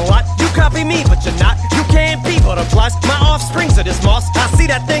blinking a lot. You copy me, but you're not. You can't be butterflies. My offsprings are this moss. I see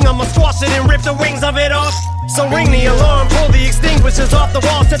that thing, I'ma squash it and rip the wings of it off. So ring the alarm, pull the extinguishers off the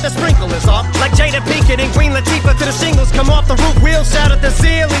wall, set the sprinklers off. Like Jada Pinkett and Queen Latifah to the shingles come off the roof. Wheels shout at the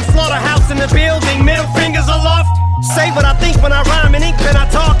ceiling, slaughterhouse in the building. Middle fingers aloft. Say what I think when I rhyme in ink pen. I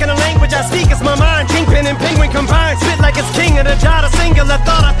talk in a language I speak, it's my mind. Kingpin and penguin combined. Spit like it's king of the dot, a singular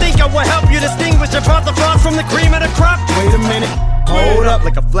thought. I think I will help you distinguish your the fraud from the cream of the crop. Wait a minute, hold up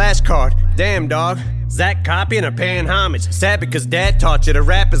like a flashcard. Damn, dog. Zach copying or paying homage. Sad because dad taught you to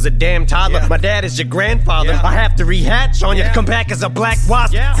rap as a damn toddler. My dad is your grandfather. I have to rehatch on you. Come back as a black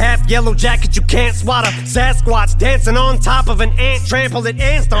wasp. Half yellow jacket you can't swat a Sasquatch dancing on top of an ant. Trample it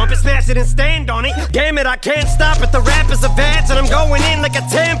and stomp it, smash it and stand on it. Damn it, I can't stop it. The rap is a badge and I'm going in like a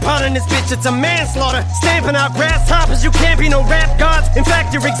tampon in this bitch. It's a manslaughter. Stamping out grasshoppers. You can't be no rap gods. In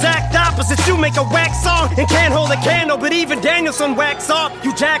fact, you're exact opposites. You make a whack song and can't hold a candle, but even Danielson wax off.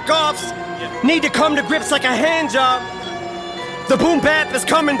 You jack offs. Need to come to grips like a hand job. The boom bap is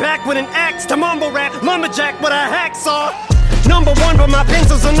coming back with an axe to mumble rap. Lumberjack with a hacksaw. number one, but my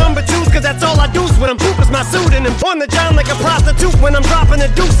pencils are number twos, cause that's all I do when I'm poop is my suit. And I'm on the John like a prostitute when I'm dropping a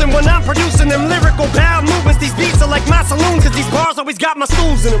deuce. And when I'm producing them lyrical power movements, these beats are like my saloon, cause these bars always got my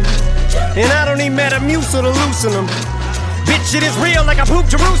stools in them. And I don't need Metamucil to loosen them. Bitch, shit is real like I pooped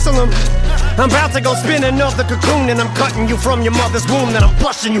Jerusalem. I'm about to go spin another cocoon, and I'm cutting you from your mother's womb, then I'm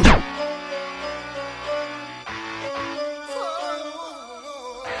flushing you.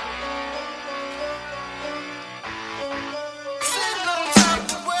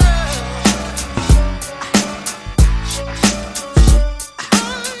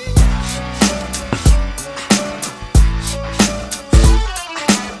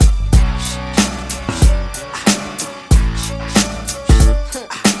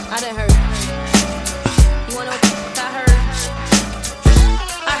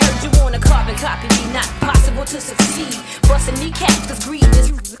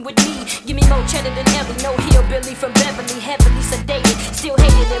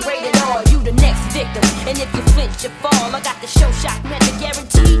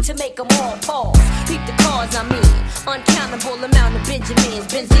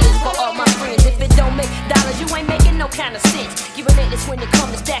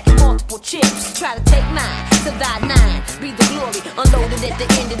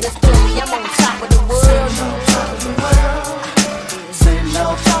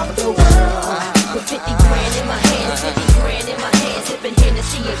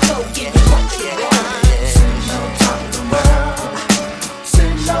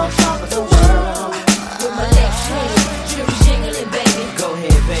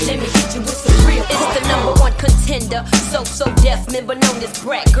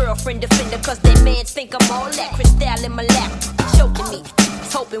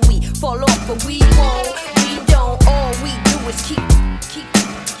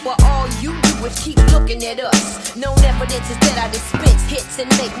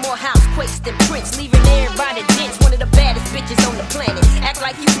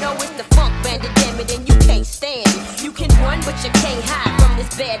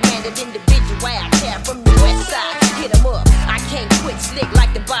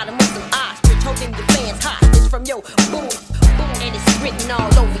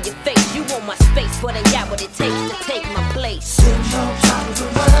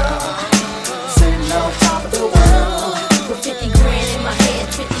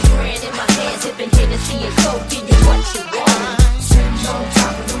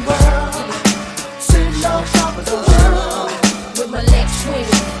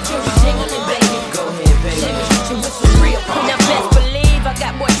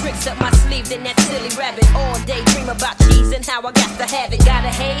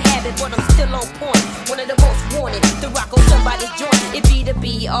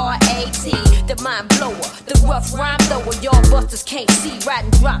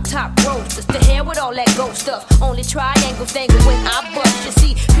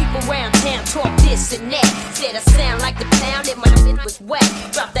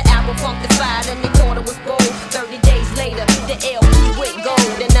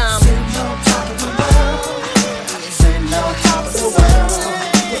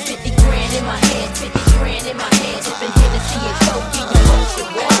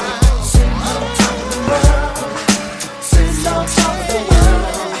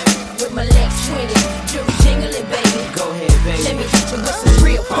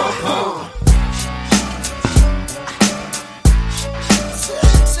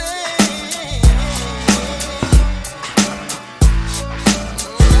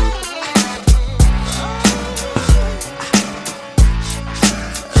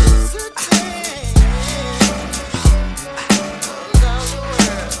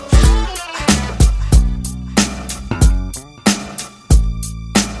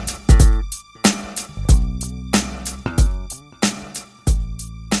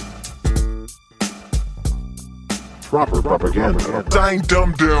 Proper propaganda. Dang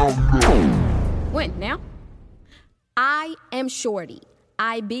dumb down. When now? I am Shorty.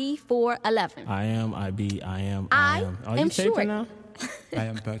 IB 411. I am. I Are you am taping Shorty. now? I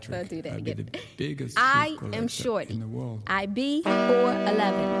am Patrick. I'll do that I'll be again. the biggest I shit collector am Shorty. in the world. IB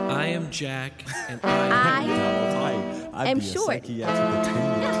 411. I am Jack, and I am be a Shorty. psychiatric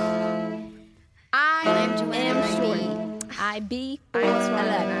attendant. I am Shorty. IB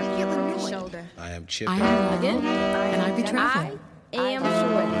 411. Shoulder. I am Chip. I am Logan, and I be Trevor. I am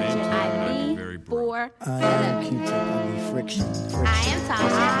Shorty. IB 411. I am Q-tip, I be friction. I am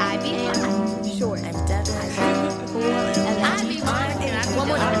Tasha. IB Short. I'm Devin. IB 411. One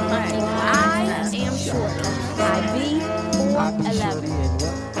more time. I am Short. IB 411.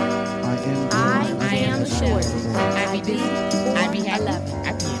 I am Short. IB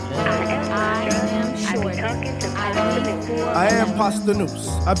I am Pasta Noose.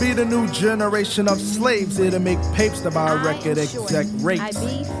 I be the new generation of slaves here to make papes to buy record exec rates.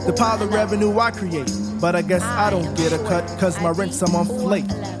 The pile of revenue I create, but I guess I don't get a cut cause my rent's a month late.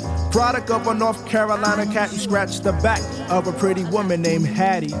 Product of a North Carolina cat who scratched the back of a pretty woman named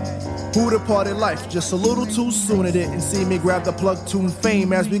Hattie. Who departed life just a little too soon. It didn't see me grab the plug tune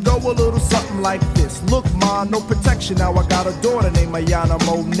fame as we go a little something like this. Look, ma, no protection. Now I got a daughter named Ayana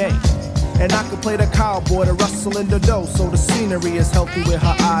Monet. And I can play the cowboy to rustle in the dough, so the scenery is healthy where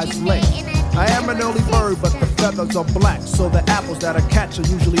her eyes lay. I am an early bird, but the feathers are black, so the apples that I catch are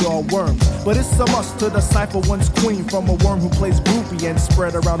usually all worms. But it's a must to decipher one's queen from a worm who plays groupie and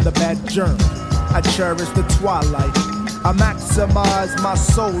spread around the bad germ. I cherish the twilight. I maximize my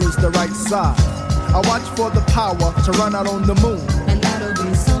soul is the right size. I watch for the power to run out on the moon. And that'll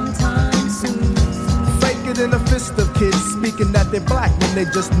be sometime soon. Fake it in a fist of kids speaking that they're black when they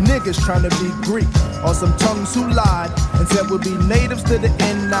just niggas trying to be Greek. Or some tongues who lied and said we'll be natives to the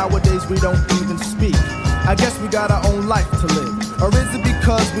end. Nowadays we don't even speak. I guess we got our own life to live. Or is it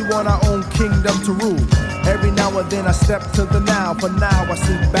because we want our own kingdom to rule? Every now and then I step to the now. For now I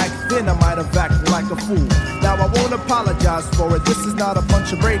see back then I might have acted like a fool. Now I won't apologize for it. This is not a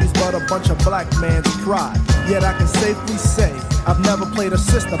bunch of Brady's but a bunch of black man's pride. Yet I can safely say I've never played a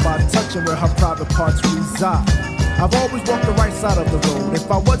sister by touching where her private parts reside. I've always walked the right side of the road.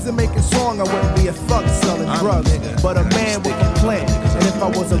 If I wasn't making song, I wouldn't be a thug selling drugs, but a man with a plan. And if I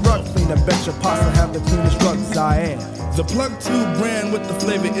was a rug cleaner, bet your pasta have the cleanest rugs I am. The Plug 2 brand with the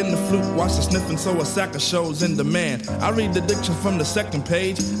flavor in the flute. Watch the sniffing so a sack of shows in demand. I read the diction from the second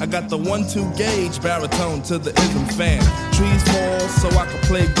page. I got the 1-2 gauge baritone to the ism fan. Trees fall so I can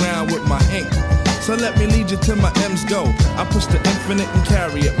play ground with my ink. So let me lead you till my M's go. I push the infinite and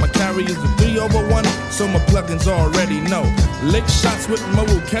carry it. My carry is a 3/1, so my plugins already know. Lick shots with my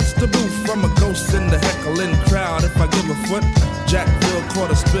woo, catch the booth from a ghost in the heckling crowd. If I give a foot, Jackville caught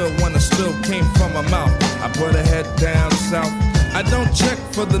a spill when the spill came from my mouth. I put a head down south. I don't check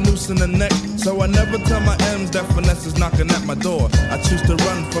for the noose in the neck, so I never tell my M's that finesse is knocking at my door. I choose to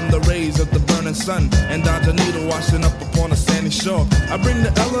run from the rays of the burning sun and dodge a needle washing up upon a sandy shore. I bring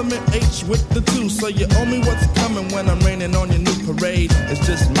the element H with the 2, so you owe me what's coming when I'm raining on your new parade. It's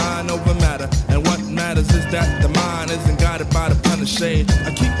just mind over matter, and what matters is that the mind isn't guided by the pen of shade.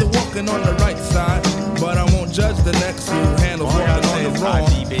 I keep the walking on the right side, but I won't judge the next who handles walking on the wrong,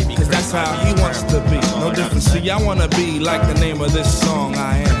 cause that's how he wants to be. No difference, see, I wanna be like the name of this song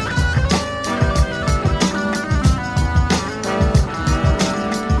I am.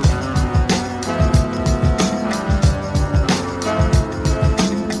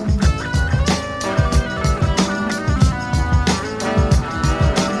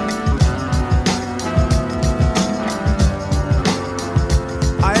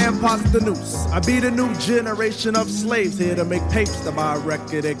 Pasta Noose. I be the new generation of slaves here to make papes to buy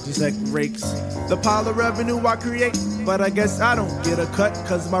record exec rakes. The pile of revenue I create, but I guess I don't get a cut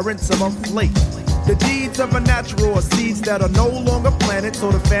cause my rent's a month late. The deeds of a natural are seeds that are no longer planted,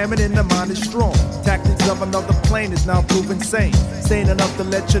 so the famine in the mind is strong. Tactics of another plane is now proven sane. Sane enough to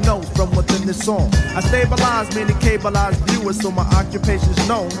let you know from within this song. I stabilize many cableized viewers, so my occupation's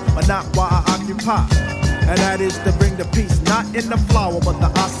known, but not why I occupy. And that is to bring the peace, not in the flower, but the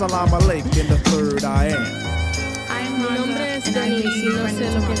assalamu alaikum in the third I am. Mi nombre es Denise y no sé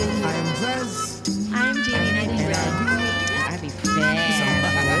lo que decir. I am Drez. I am Jeannie and I be red. I be fast.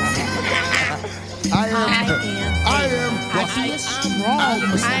 I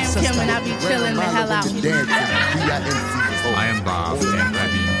am Kim and I be chilling the hell out. I am Bob and I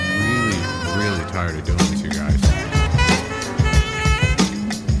be really, really tired of doing this, you guys.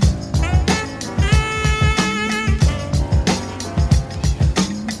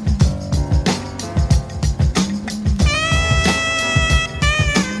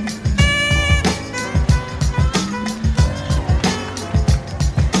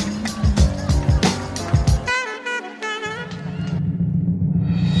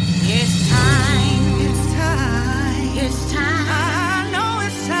 It's time. I know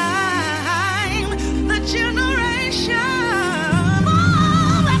it's time. The generation.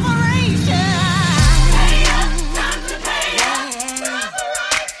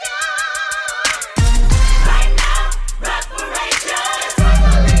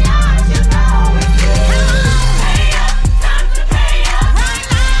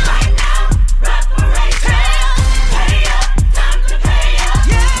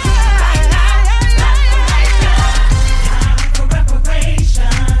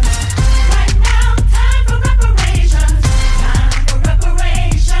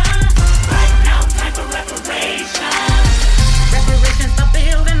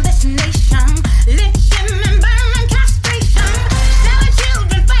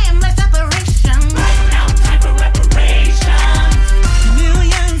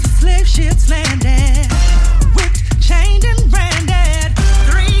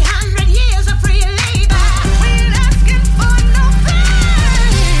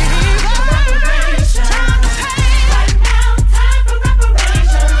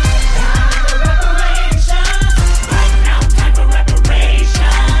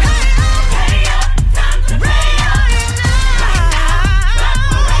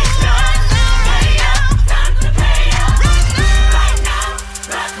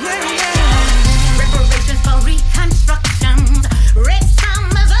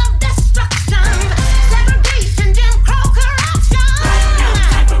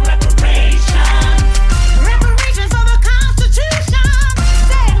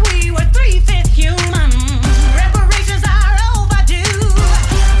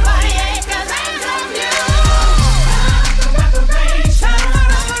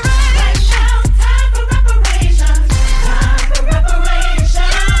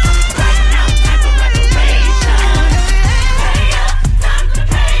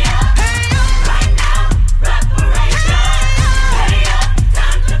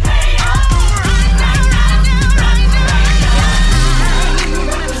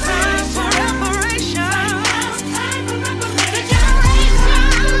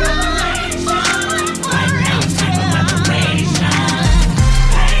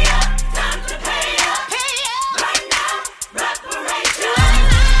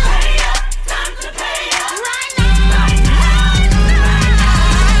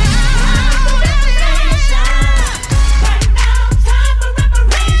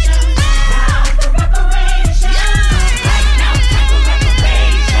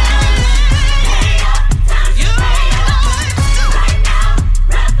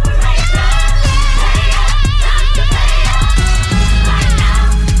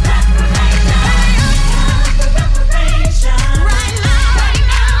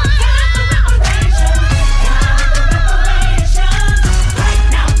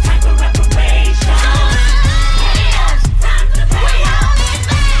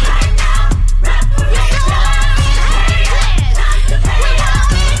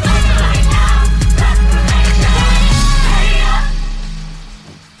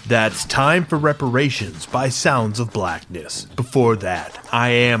 That's Time for Reparations by Sounds of Blackness. Before that, I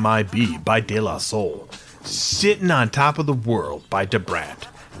Am I Be by De La Soul. Sitting on Top of the World by DeBrat.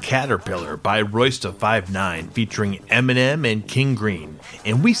 Caterpillar by Roysta 5'9" featuring Eminem and King Green.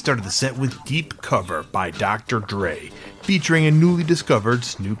 And we started the set with Deep Cover by Dr. Dre, featuring a newly discovered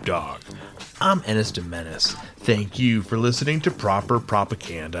Snoop Dogg. I'm Ennis de Menace. Thank you for listening to Proper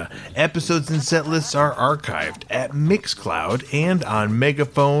Propaganda. Episodes and set lists are archived at Mixcloud and on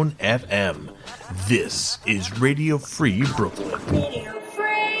Megaphone FM. This is Radio Free Brooklyn. Radio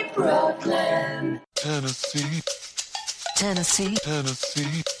Free Brooklyn. Tennessee. Tennessee.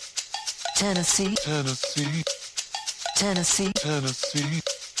 Tennessee. Tennessee. Tennessee. Tennessee. Tennessee.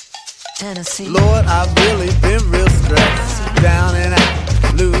 Tennessee. Lord, I've really been real stressed, down and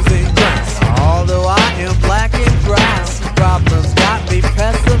out, losing ground. Although I am black and brown, problems got me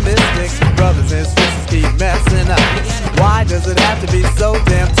pessimistic. Brothers and sisters keep messing up. Why does it have to be so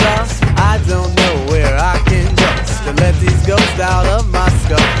damn tough? I don't know where I can go to let these ghosts out of my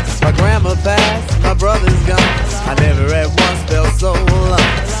skull. My grandma passed, my brother's gone. I never at once felt so alone.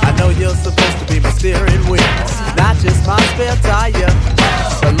 I know you're supposed to be my steering wheel, not just my spare tire.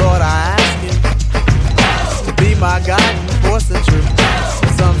 But Lord, I ask you to be my guiding force and truth.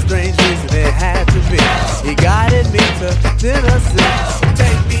 For some strange reason it had to be. He guided me to Tennessee.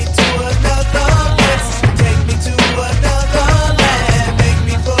 Take me to another place. Take me to another land. Make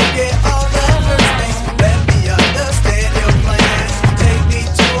me forget all that hurts me. Let me understand your plan. Take me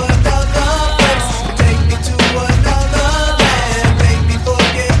to another place. Take me to another land. Make me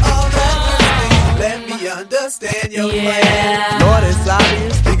forget all that hurts me. Let me understand your plan. Lord, it's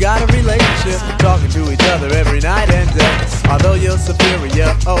obvious we got a relationship, talking to each other every night and day. Although you're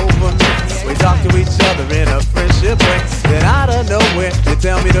superior over me, we talk to each other in a friendship way. Then out of nowhere, you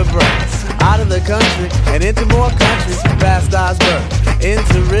tell me to break out of the country and into more countries, past Iceberg,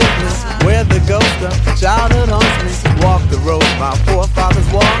 into Richmond, where the ghost of childhood haunts me. Walk the road my forefathers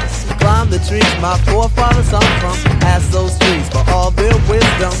walked, climb the trees my forefathers hung from. Ask those trees for all their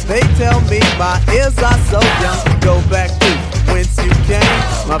wisdom. They tell me my ears are so young. Go back to whence you came,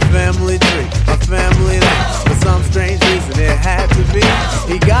 my family tree, my family name. For some strange reason it had to be.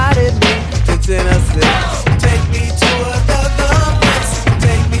 He guided me to Tennessee. Take me to another place.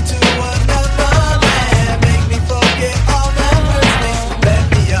 Take me to another land. Make me forget all that hurts me. Let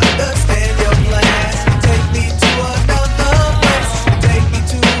me understand your plan. Take me to another place. Take me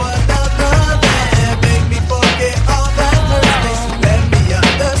to another land. Make me forget all that hurts me. Let me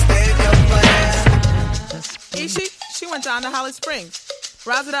understand your plan. She went down to Holly Springs.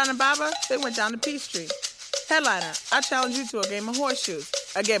 Razadon and Baba, they went down to Peachtree. Headliner, I challenge you to a game of horseshoes.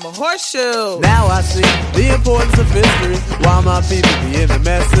 A game of horseshoes. Now I see the importance of history. While my people be in the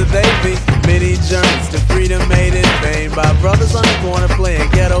mess that they be. Many journeys to freedom made in vain by brothers on the corner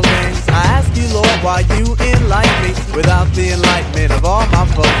playing ghetto games. I ask you, Lord, why you enlighten me without the enlightenment of all my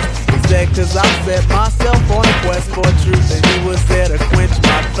folks. He said, cause I set myself on a quest for truth, and he was there to quench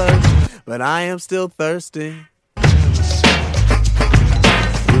my thirst. But I am still thirsty.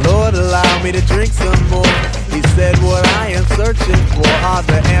 Lord, allow me to drink some more. He said what I am searching for are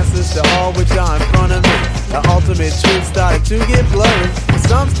the answers to all which are in front of me. The ultimate truth started to get blurry. For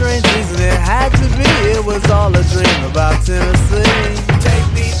some strange reason it had to be. It was all a dream about Tennessee. Take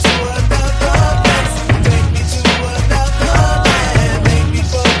me to another place. Take me to another land. Make me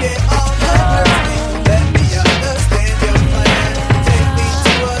forget all that hurts me. Let me understand your plan. Take me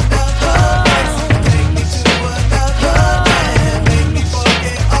to another place. Take me to another land. Make me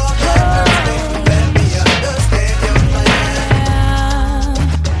forget all that hurts me. Let me understand your plan.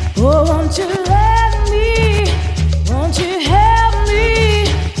 Oh, won't you let me? Won't you help me?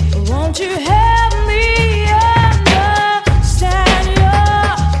 Won't you help me understand your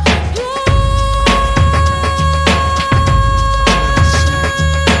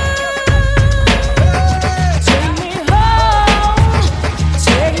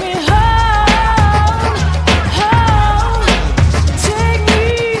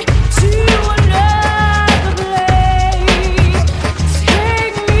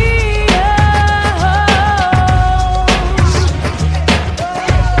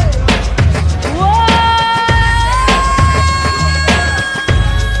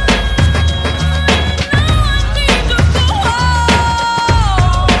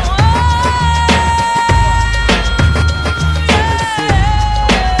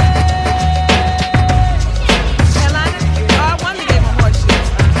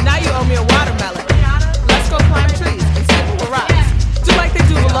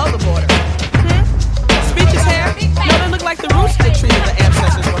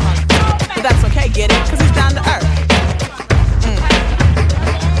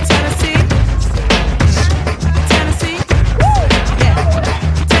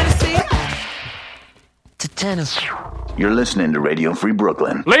Atlanta. You're listening to Radio Free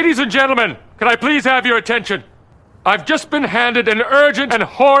Brooklyn. Ladies and gentlemen, can I please have your attention? I've just been handed an urgent and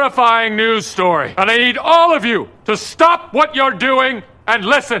horrifying news story, and I need all of you to stop what you're doing and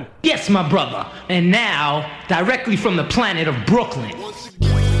listen. Yes, my brother. And now, directly from the planet of Brooklyn.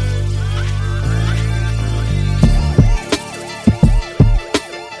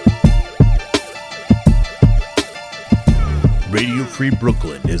 Radio Free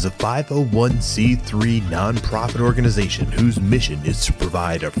Brooklyn is a 501c3 nonprofit organization whose mission is to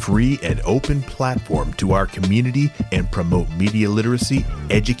provide a free and open platform to our community and promote media literacy,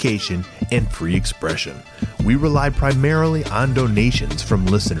 education, and free expression. We rely primarily on donations from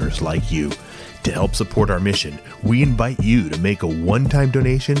listeners like you. To help support our mission, we invite you to make a one-time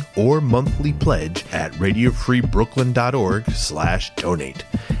donation or monthly pledge at radiofreebrooklyn.org/donate.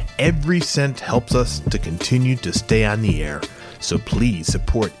 Every cent helps us to continue to stay on the air. So please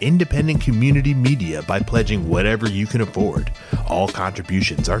support independent community media by pledging whatever you can afford. All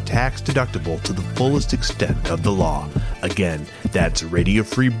contributions are tax deductible to the fullest extent of the law. Again, that's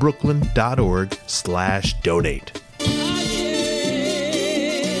radiofreebrooklyn.org/donate.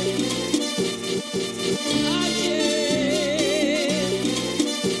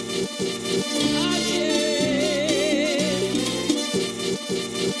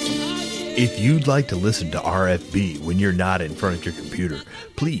 If you'd like to listen to RFB when you're not in front of your computer,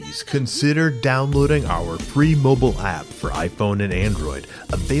 please consider downloading our free mobile app for iPhone and Android,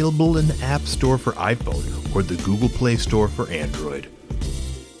 available in the App Store for iPhone or the Google Play Store for Android.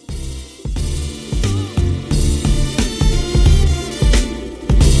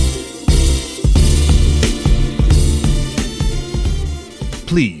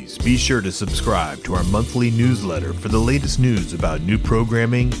 Please be sure to subscribe to our monthly newsletter for the latest news about new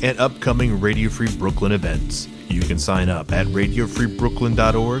programming and upcoming Radio Free Brooklyn events. You can sign up at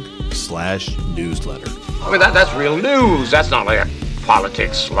radiofreebrooklyn.org/newsletter. I mean, that's real news. That's not like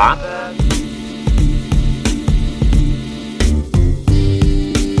politics slop.